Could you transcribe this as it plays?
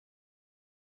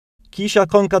Kisha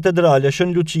Konkatedrale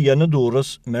Shën Luçia në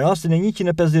Durrës, me rastin e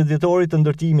 150 vjetorit të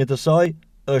ndërtimit të saj,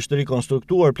 është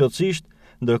rikonstruktuar plotësisht,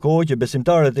 ndërkohë që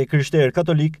besimtarët e krishterë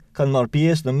katolik kanë marrë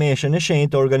pjesë në Meshën e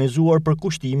shenjtë të organizuar për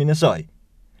kushtimin e saj.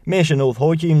 Meshën e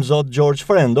udhëhoqi Imzot George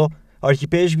Frendo,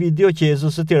 arkiepeshkvi i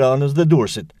dioqezës së Tiranës dhe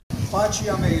Durrësit.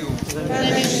 Paqja me ju. Dhe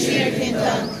me shpirtin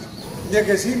tënd. Një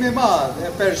gëzim i madh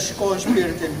e përshkon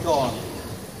shpirtin tonë,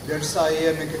 derisa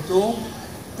jemi këtu,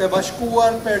 të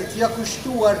bashkuar për t'ja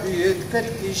kushtuar dyjit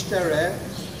këtë kishë të re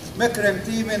me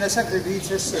kremtimin e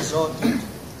sakrificës së Zotit.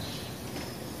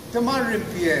 Të marrim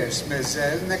pjesë me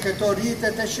zel në këto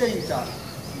rritet e shenjta,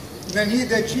 në një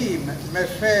dëgjim me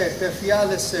fe të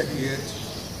fjalës së hyjët,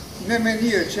 në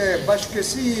mënyrë që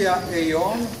bashkësia e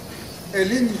jonë e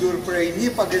lindur prej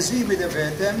një pagëzimi të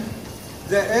vetëm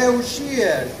dhe e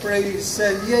ushqyer prej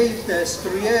seljejtës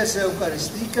tryeze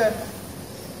eukaristike,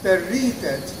 të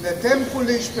rritet në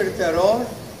tempullin shpirtëror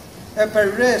e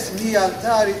përres një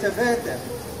altari të vetëm,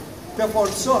 të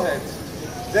forcohet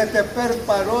dhe të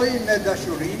përparoj në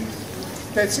dashuri,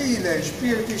 të cilën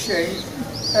shpirti shenjtë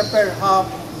e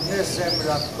përhap në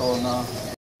zemrat tona.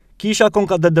 Kisha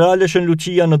Konkatedrale Shën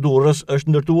Luçia në Durrës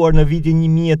është ndërtuar në vitin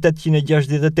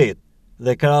 1868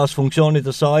 dhe krahas funksionit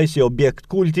të saj si objekt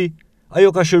kulti,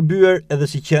 ajo ka shërbyer edhe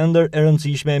si qendër e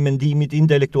rëndësishme e mendimit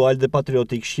intelektual dhe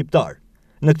patriotik shqiptar.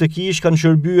 Në këtë kishë kanë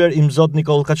shërbyer Imzot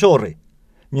Nikol Kaçorri,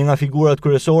 një nga figurat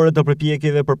kryesore të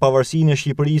përpjekjeve për pavarësinë e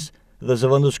Shqipërisë dhe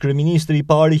zëvendës kryeministri i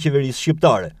parë i qeverisë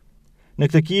shqiptare. Në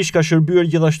këtë kishë ka shërbyer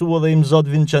gjithashtu edhe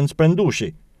Imzot Vincenc Prendushi,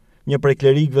 një prej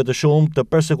klerikëve të shumtë të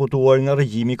përsekutuar nga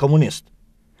regjimi komunist.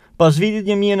 Pas vitit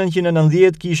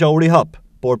 1990 kisha u rihap,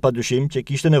 por padyshim që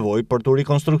kishte nevojë për t'u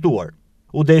rikonstruktuar.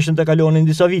 U deshën të kalonin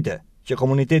disa vite, që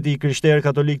komuniteti i krishterë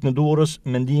katolik në Durrës,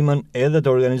 me ndihmën edhe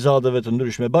të organizatave të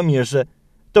ndryshme bamirëse,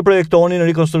 të projektonin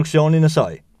rikonstruksionin e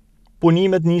saj.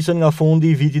 Punimet nisën nga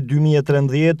fundi i vitit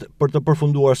 2013 për të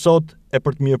përfunduar sot e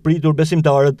për të mirëpritur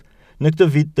besimtarët në këtë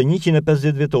vit të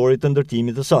 150 vjetorit të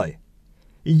ndërtimit të saj.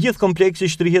 I gjithë kompleksi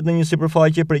shtrihet në një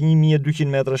sipërfaqe prej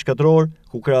 1200 metra shkatror,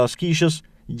 ku krahas kishës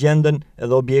gjenden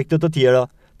edhe objekte të tjera,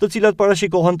 të cilat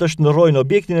parashikohen të shndërrojnë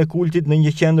objektin e kultit në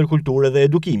një qendër kulture dhe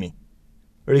edukimi.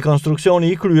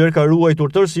 Rikonstruksioni i kryer ka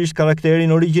ruajtur tërësisht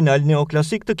karakterin origjinal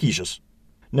neoklasik të kishës.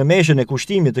 Në meshën e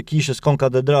kushtimit të Kishës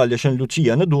Konkatedrale Shën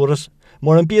Luçia në Durrës,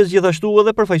 morën pjesë gjithashtu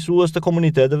edhe përfaqësues të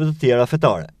komuniteteve të tjera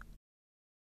fetare.